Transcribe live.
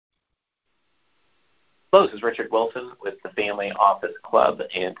Hello, this is Richard Wilson with the Family Office Club,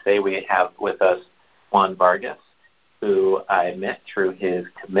 and today we have with us Juan Vargas, who I met through his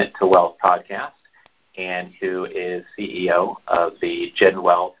Commit to Wealth podcast, and who is CEO of the Gen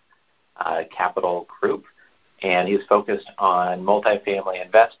Wealth Capital Group, and he's focused on multifamily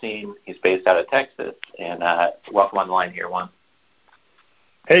investing. He's based out of Texas, and welcome on the line here, Juan.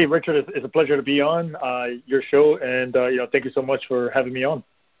 Hey, Richard, it's a pleasure to be on your show, and thank you so much for having me on.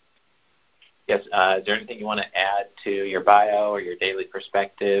 Yes. Is there anything you want to add to your bio or your daily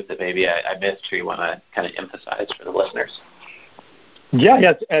perspective that maybe I missed or you want to kind of emphasize for the listeners?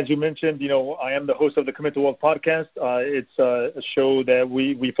 Yeah. As you mentioned, I am the host of the Commit to Wealth podcast. It's a show that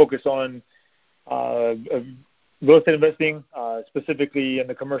we focus on real estate investing, specifically in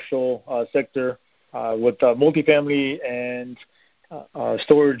the commercial sector with multifamily and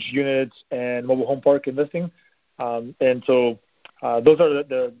storage units and mobile home park investing. And so those are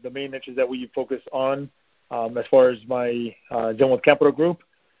the main niches that we focus on. As far as my Gen Wealth Capital Group,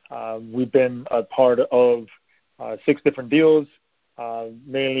 we've been a part of 6 different deals,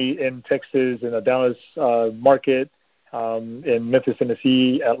 mainly in Texas, in the Dallas market, in Memphis,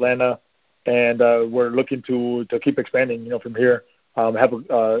 Tennessee, Atlanta, and we're looking to keep expanding, from here. Have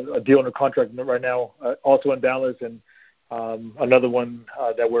a deal under contract right now, also in Dallas, and another one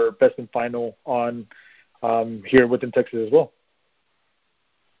that we're best and final on here within Texas as well.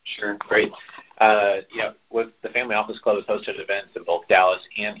 Sure, great. With the Family Office Club has hosted events in both Dallas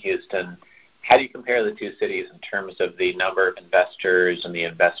and Houston. How do you compare the 2 cities in terms of the number of investors and the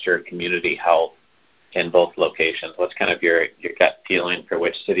investor community health in both locations? What's kind of your gut feeling for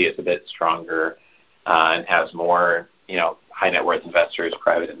which city is a bit stronger and has more, high net worth investors,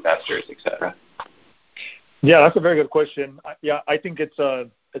 private investors, et cetera? Yeah, that's a very good question. I think it's a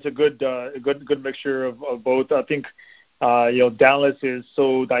good mixture of both. I think Dallas is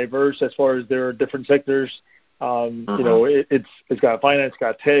so diverse as far as their different sectors. It's got finance, it's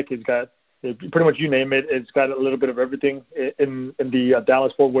got tech, it's got pretty much you name it. It's got a little bit of everything in the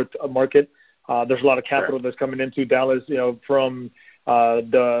Dallas-Fort Worth market. There's a lot of capital that's coming into Dallas, from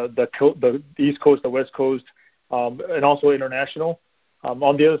the East Coast, the West Coast, and also international.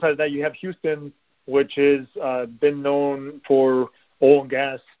 On the other side of that, you have Houston, which has been known for oil and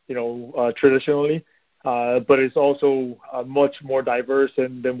gas, traditionally. But it's also much more diverse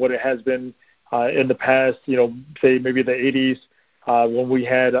than what it has been in the past, say maybe the 80s when we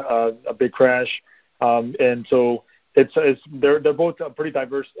had a big crash. And so they're both pretty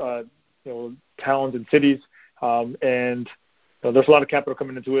diverse, towns and cities. And there's a lot of capital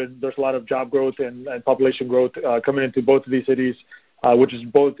coming into it. There's a lot of job growth and population growth coming into both of these cities, which is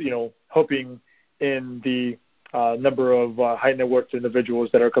both, helping in the number of high net worth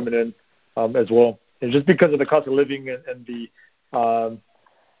individuals that are coming in as well. And just because of the cost of living and the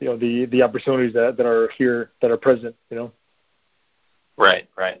opportunities that are here, that are present, Right.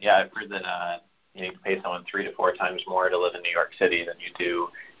 Yeah, I've heard that you can pay someone 3 to 4 times more to live in New York City than you do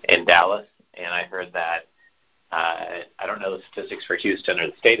in Dallas. And I heard that, I don't know the statistics for Houston or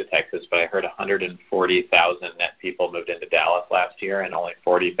the state of Texas, but I heard 140,000 net people moved into Dallas last year and only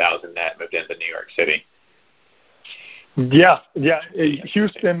 40,000 net moved into New York City. Yeah.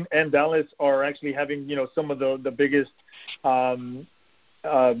 Houston and Dallas are actually having, some of the biggest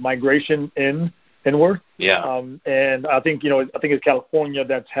migration inward. Yeah. And I think it's California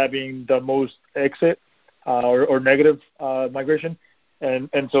that's having the most exit or negative migration.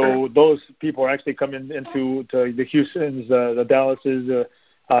 And so those people are actually coming into the Houstons, the Dallases, the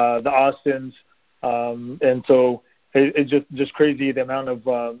Austins, and so it's just crazy the amount of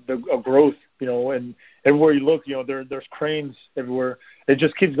growth, and everywhere you look, there's cranes everywhere. It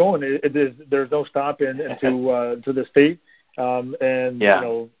just keeps going. There's no stop into to the state, and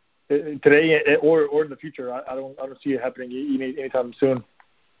yeah. Today or in the future, I don't see it happening anytime soon.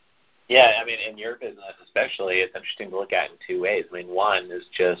 Yeah, I mean, in your business especially, it's interesting to look at in 2 ways. I mean, one is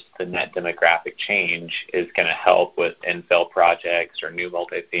just the net demographic change is going to help with infill projects or new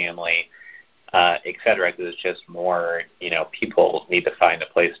multifamily, et cetera, because it's just more, people need to find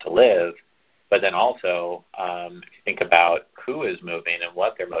a place to live. But then also, if you think about who is moving and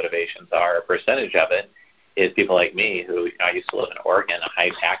what their motivations are, a percentage of it is people like me who, I used to live in Oregon, a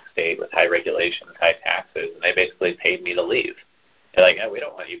high-tax state with high regulations, high taxes, and they basically paid me to leave. They're like, we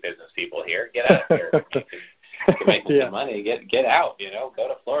don't want you business people here. Get out of here. You can make some money. Get out, go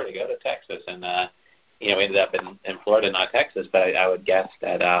to Florida, go to Texas. And, we ended up in Florida, not Texas, but I would guess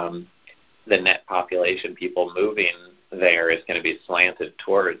that the net population, people moving there, is going to be slanted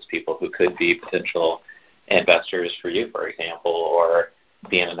towards people who could be potential investors for you, for example, or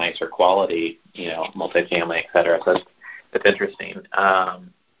be in a nicer quality, multifamily, et cetera. So that's interesting.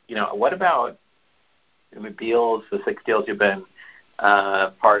 What about deals, the 6 deals you've been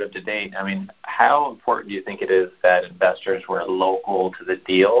part of to date, I mean, how important do you think it is that investors were local to the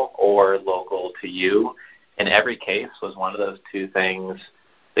deal or local to you? In every case, was one of those two things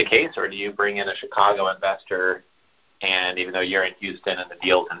the case, or do you bring in a Chicago investor, and even though you're in Houston and the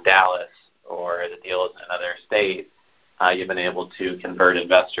deal's in Dallas or the deal is in another state, you've been able to convert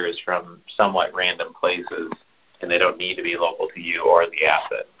investors from somewhat random places, and they don't need to be local to you or the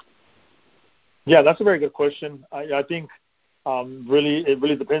asset? Yeah, that's a very good question. I think it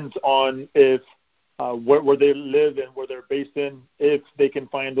really depends on if where they live and where they're based in. If they can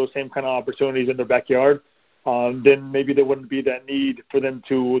find those same kind of opportunities in their backyard, then maybe there wouldn't be that need for them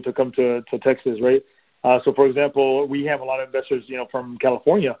to come to Texas, right? So, for example, we have a lot of investors, from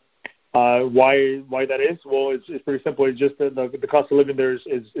California. Why that is? Well, it's pretty simple. It's just that the cost of living there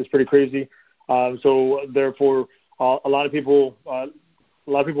is pretty crazy. So therefore, a lot of people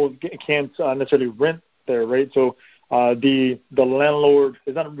can't necessarily rent there, right? So the landlord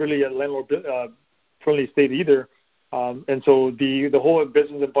is not really a landlord friendly state either, and so the whole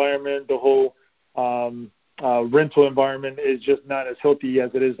business environment, the whole rental environment is just not as healthy as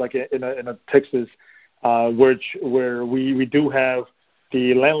it is like in a Texas, where we do have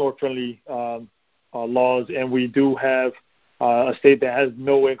the landlord friendly laws, and we do have a state that has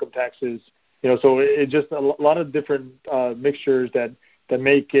no income taxes. So it's just a lot of different mixtures that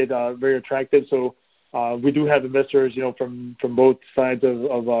make it very attractive. So we do have investors, from both sides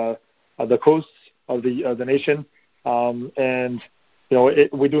of the coasts of the nation, and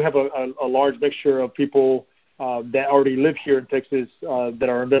we do have a large mixture of people that already live here in Texas that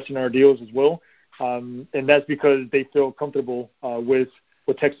are investing in our deals as well, and that's because they feel comfortable with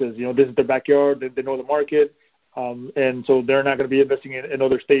Texas. This is their backyard. They know the market, and so they're not going to be investing in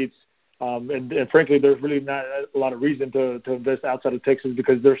other states. And frankly, there's really not a lot of reason to invest outside of Texas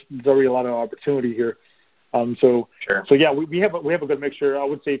because there's already a lot of opportunity here. So yeah, we have a good mixture. I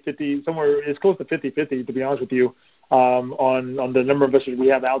would say 50, somewhere it's close to 50-50, to be honest with you, on the number of investors we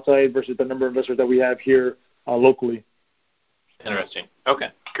have outside versus the number of investors that we have here locally. Interesting. Okay,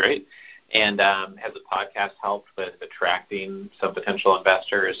 great. And has the podcast helped with attracting some potential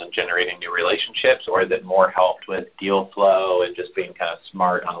investors and generating new relationships, or has it more helped with deal flow and just being kind of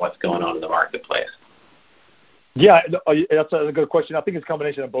smart on what's going on in the marketplace? Yeah, that's a good question. I think it's a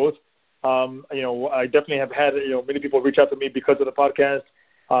combination of both. I definitely have had many people reach out to me because of the podcast.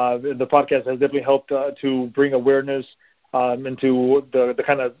 The podcast has definitely helped to bring awareness into the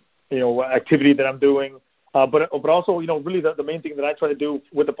kind of activity that I'm doing. But also, really the main thing that I try to do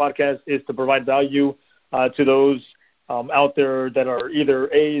with the podcast is to provide value to those out there that are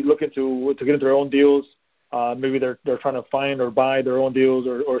either A, looking to get into their own deals, maybe they're trying to find or buy their own deals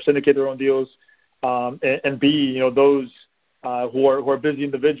or syndicate their own deals, and B, those who are busy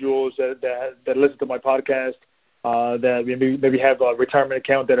individuals that listen to my podcast, that maybe have a retirement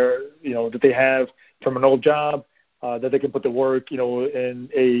account that they have from an old job, that they can put to work, in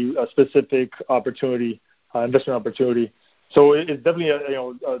a specific opportunity. Investment opportunity. So it's definitely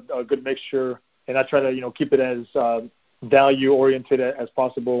a good mixture, and I try to keep it as value oriented as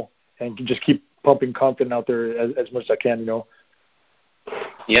possible, and just keep pumping content out there as much as I can.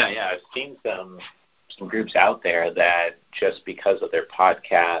 Yeah, I've seen some groups out there that just because of their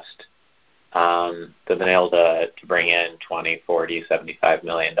podcast, they've been able to bring in $20, $40, $75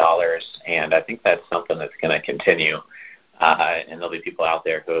 million, and I think that's something that's going to continue. And there'll be people out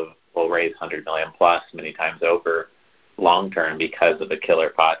there who will raise $100 million plus many times over long term because of a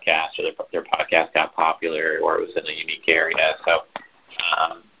killer podcast, or their podcast got popular, or it was in a unique area. So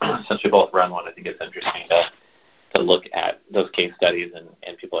since we both run one, I think it's interesting to look at those case studies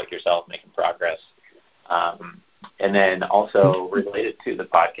and people like yourself making progress. And then also related to the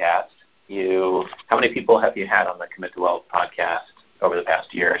podcast, how many people have you had on the Commit to Wealth podcast over the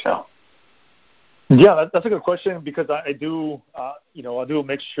past year or so? Yeah, that's a good question, because I do a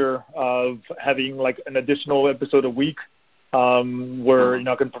mixture of having like an additional episode a week, where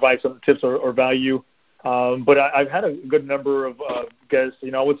I can provide some tips or value. But I've had a good number of guests.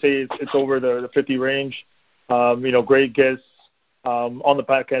 I would say it's over the 50 range. Great guests on the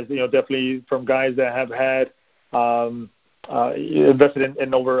podcast. Definitely from guys that have had invested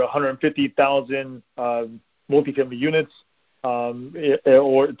in over 150,000 multifamily units,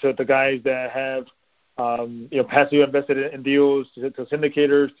 or to the guys that have passively invested in deals, to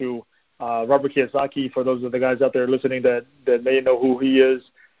syndicators, to Robert Kiyosaki, for those of the guys out there listening that may know who he is.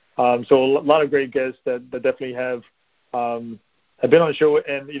 So a lot of great guests that definitely have been on the show,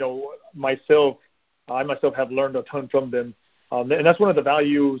 and I myself have learned a ton from them. And that's one of the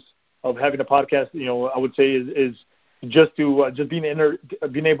values of having a podcast. I would say is just being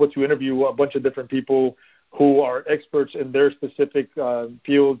able to interview a bunch of different people who are experts in their specific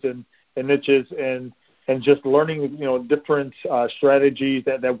fields and niches, and just learning different strategies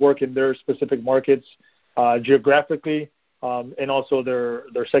that work in their specific markets geographically, and also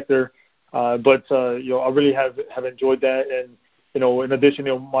their sector. But I really have enjoyed that, and in addition,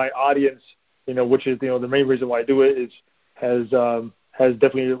 my audience, which is the main reason why I do it, has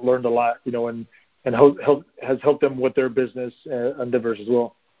definitely learned a lot, and has helped them with their business endeavors as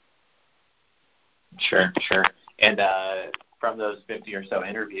well. Sure. And from those 50 or so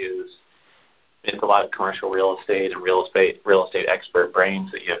interviews, it's a lot of commercial real estate and real estate expert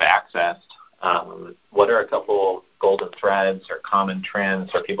brains that you have accessed. What are a couple golden threads or common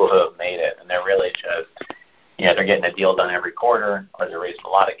trends for people who have made it, and they're really just, they're getting a deal done every quarter, or they're raising a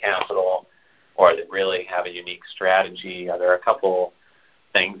lot of capital, or they really have a unique strategy? Are there a couple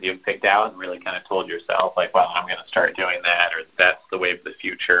things you've picked out and really kind of told yourself, like, well, I'm going to start doing that, or that's the way of the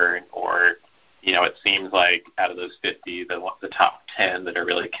future, or, it seems like out of those 50, the top 10 that are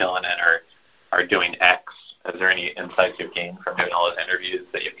really killing it are doing X? Is there any insights you've gained from doing all those interviews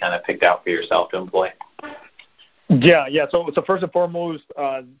that you've kind of picked out for yourself to employ? Yeah. So first and foremost,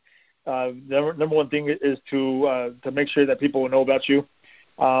 number one thing is to make sure that people know about you,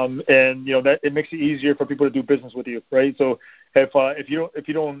 and that it makes it easier for people to do business with you, right? So if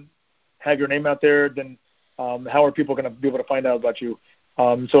you don't have your name out there, then how are people going to be able to find out about you?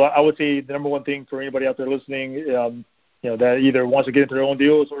 So I would say the number one thing for anybody out there listening, that either wants to get into their own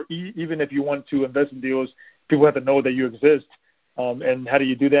deals, or even if you want to invest in deals, people have to know that you exist. And how do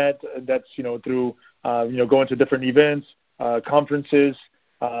you do that? That's through going to different events, conferences,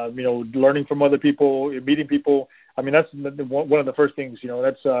 learning from other people, meeting people. I mean, that's one of the first things.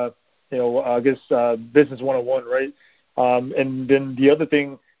 That's I guess business 101, right? And then the other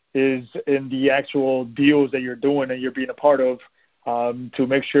thing is in the actual deals that you're doing and you're being a part of, to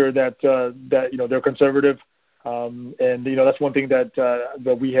make sure that they're conservative. And that's one thing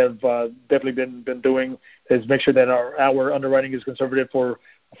that we have definitely been doing, is make sure that our underwriting is conservative for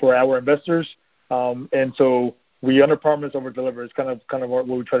our investors. And so we underpromise, overdeliver. It's kind of what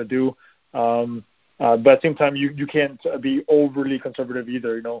we try to do. But at the same time, you can't be overly conservative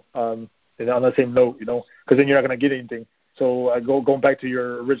either. On the same note, because then you're not going to get anything. So going back to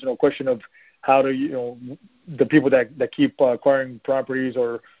your original question of how do the people that keep acquiring properties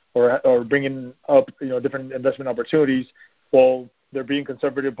or bringing up different investment opportunities, well, they're being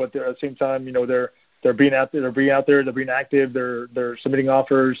conservative, but at the same time they're being out there, they're being active, they're submitting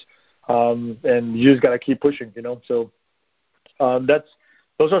offers, and you just got to keep pushing. So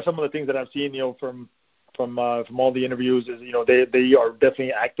those are some of the things that I've seen from all the interviews. Is they are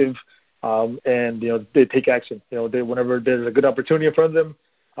definitely active, and they take action. Whenever there's a good opportunity in front of them,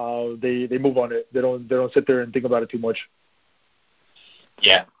 they move on it. They don't sit there and think about it too much.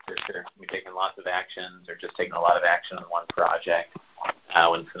 Yeah, for sure. You're taking lots of actions, or just taking a lot of action on one project.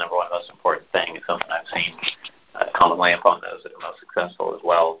 When it's the number one most important thing, it's something I've seen commonly upon those that are most successful as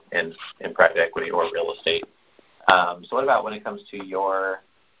well in private equity or real estate. So what about when it comes to your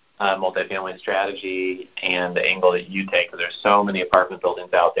multifamily strategy and the angle that you take? Because there's so many apartment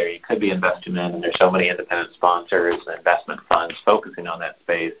buildings out there you could be investing in, and there's so many independent sponsors and investment funds focusing on that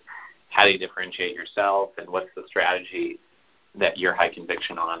space. How do you differentiate yourself, and what's the strategy that you're high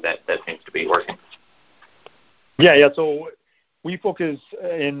conviction on that seems to be working? Yeah. So we focus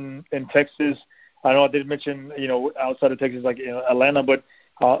in Texas. I know I did mention, outside of Texas, like Atlanta, but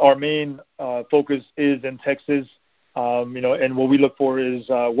our main focus is in Texas. And what we look for is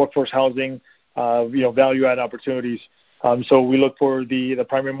workforce housing, value-add opportunities. So we look for the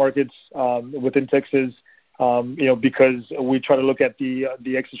primary markets within Texas, because we try to look at the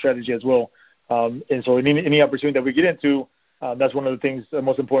exit strategy as well. And so any opportunity that we get into, that's one of the things, the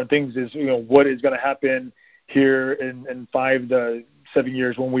most important things is, what is going to happen here in 5 to 7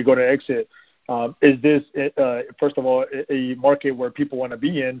 years when we go to exit. Is this, first of all, a market where people want to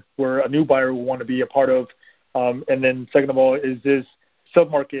be in, where a new buyer will want to be a part of? And then second of all, is this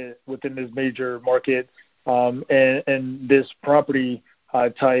submarket within this major market, and this property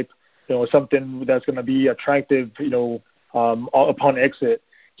type, something that's going to be attractive, upon exit.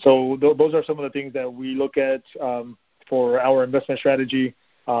 So those are some of the things that we look at for our investment strategy.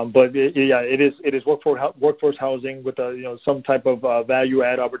 But it is workforce housing with some type of value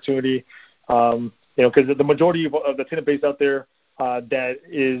add opportunity. Because the majority of the tenant base out there that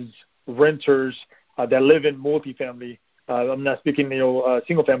is renters that live in multifamily. I'm not speaking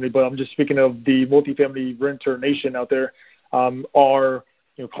single family, but I'm just speaking of the multifamily renter nation out there. Are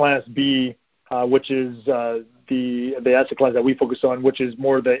Class B, which is the asset class that we focus on, which is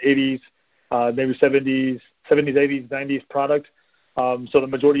more the 80s maybe 70s, 80s, 90s product. So the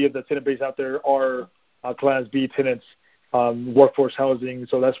majority of the tenant base out there are Class B tenants, workforce housing.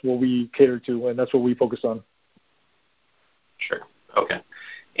 So that's what we cater to, and that's what we focus on. Sure. Okay.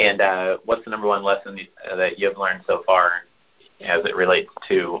 And what's the number one lesson that you've learned so far as it relates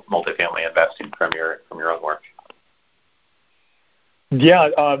to multifamily investing from your own work? Yeah,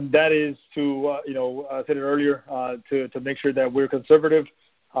 that is to I said it earlier, to make sure that we're conservative,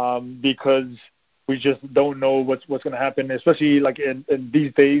 because we just don't know what's going to happen, especially like in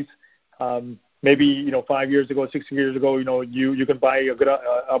these days. Maybe 5 years ago, 6 years ago, you can buy a good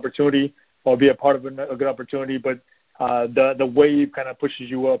opportunity or be a part of a good opportunity, but the wave kind of pushes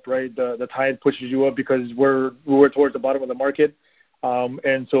you up, right? The tide pushes you up because we were towards the bottom of the market,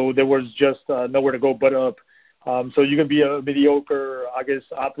 and so there was just nowhere to go but up. So you can be a mediocre, I guess,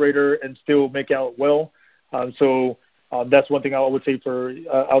 operator and still make out well. So that's one thing I would say for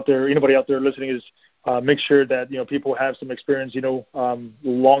anybody out there listening is make sure that people have some experience,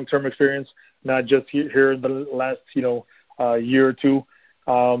 long-term experience, not just here in the last year or two.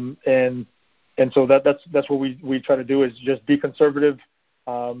 And so that's what we try to do is just be conservative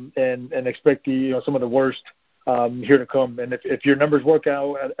and expect some of the worst here to come. And if your numbers work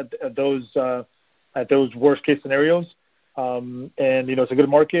out at those worst case scenarios, and it's a good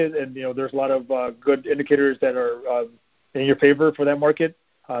market, and there's a lot of good indicators that are in your favor for that market,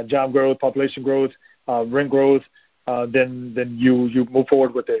 job growth, population growth, rent growth, then you move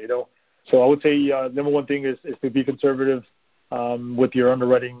forward with it. So I would say number one thing is to be conservative with your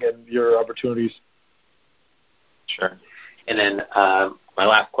underwriting and your opportunities. Sure. And then my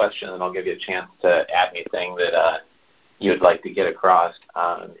last question, and I'll give you a chance to add anything that you would like to get across,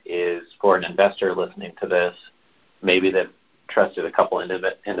 is for an investor listening to this, maybe they've trusted a couple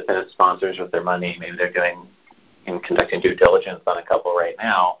independent sponsors with their money, maybe they're doing and conducting due diligence on a couple right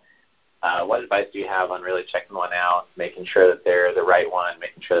now. What advice do you have on really checking one out, making sure that they're the right one,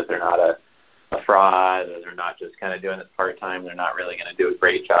 making sure that they're not a fraud, or they're not just kind of doing this part-time, they're not really going to do a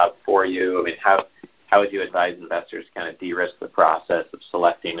great job for you? I mean, how would you advise investors to kind of de-risk the process of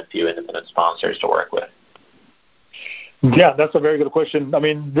selecting a few independent sponsors to work with? Yeah, that's a very good question. I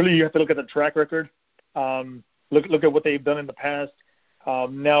mean, really, you have to look at the track record. Look at what they've done in the past.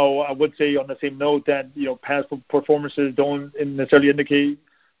 Now, I would say on the same note that past performances don't necessarily indicate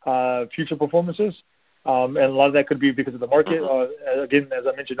future performances, and a lot of that could be because of the market. Again, as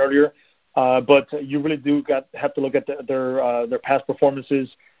I mentioned earlier, but you really do have to look at their past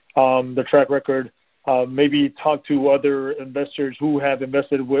performances, their track record. Maybe talk to other investors who have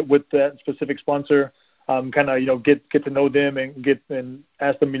invested with that specific sponsor. Kind of get to know them and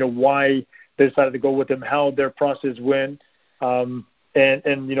ask them why they decided to go with them, how their process went, and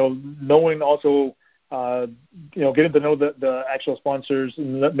knowing also getting to know the actual sponsors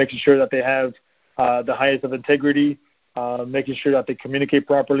and making sure that they have the highest of integrity, making sure that they communicate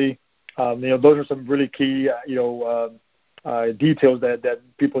properly. Those are some really key details that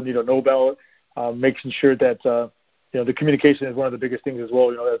people need to know about. Making sure that the communication is one of the biggest things as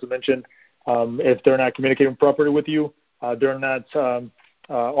well. As I mentioned, if they're not communicating properly with you, they're not on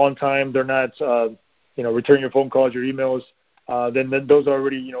time, they're not returning your phone calls, your emails, then those are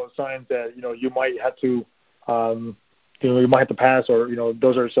already signs that you might have to pass, or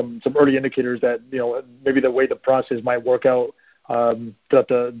those are some early indicators that maybe the way the process might work out throughout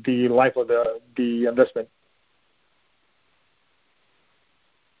the life of the investment.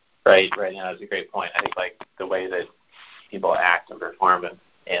 Right. Yeah, that's a great point. I think like the way that people act and perform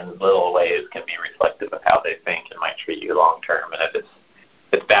in little ways can be reflective of how they think and might treat you long term. And if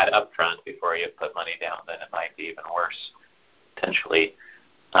it's bad up front before you put money down, then it might be even worse potentially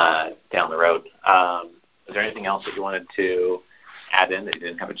down the road. Is there anything else that you wanted to add in that you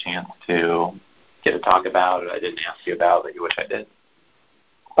didn't have a chance to get to talk about, or I didn't ask you about that you wish I did?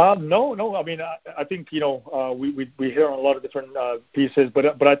 No. I mean, I think we hear on a lot of different pieces,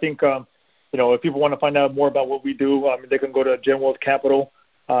 but I think if people want to find out more about what we do, they can go to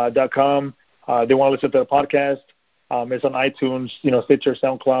genwealthcapital.com. They want to listen to the podcast. It's on iTunes, Stitcher,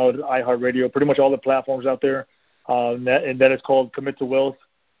 SoundCloud, iHeartRadio, pretty much all the platforms out there. And that is called Commit to Wealth.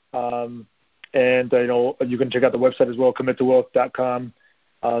 And you can check out the website as well, committowealth.com.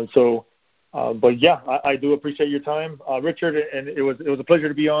 But yeah, I do appreciate your time, Richard, and it was a pleasure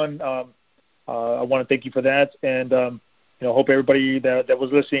to be on. I want to thank you for that, and hope everybody that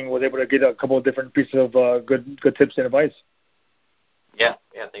was listening was able to get a couple of different pieces of good tips and advice. Yeah.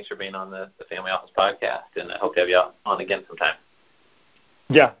 Thanks for being on the Family Office Podcast, and I hope to have you on again sometime.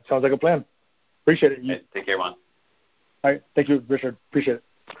 Yeah, sounds like a plan. Appreciate it. Take care, Juan. All right, thank you, Richard. Appreciate it.